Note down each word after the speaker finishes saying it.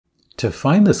To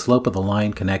find the slope of the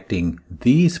line connecting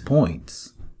these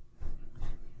points,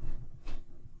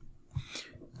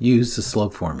 use the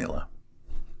slope formula.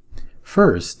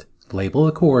 First, label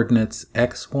the coordinates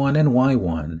x1 and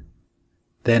y1,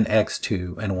 then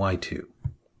x2 and y2.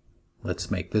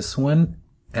 Let's make this one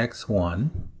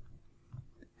x1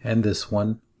 and this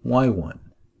one y1.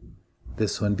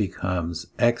 This one becomes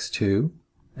x2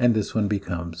 and this one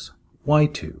becomes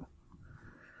y2.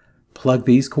 Plug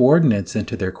these coordinates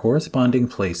into their corresponding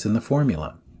place in the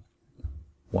formula.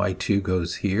 y2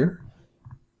 goes here,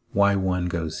 y1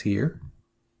 goes here,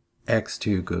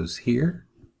 x2 goes here,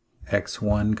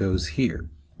 x1 goes here,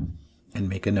 and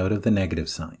make a note of the negative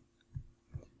sign.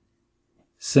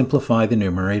 Simplify the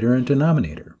numerator and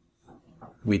denominator.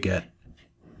 We get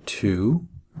 2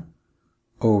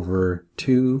 over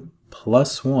 2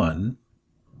 plus 1,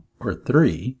 or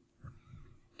 3,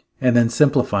 and then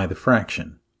simplify the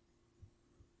fraction.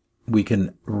 We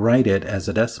can write it as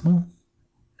a decimal,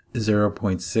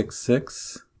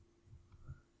 0.66,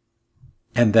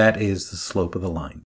 and that is the slope of the line.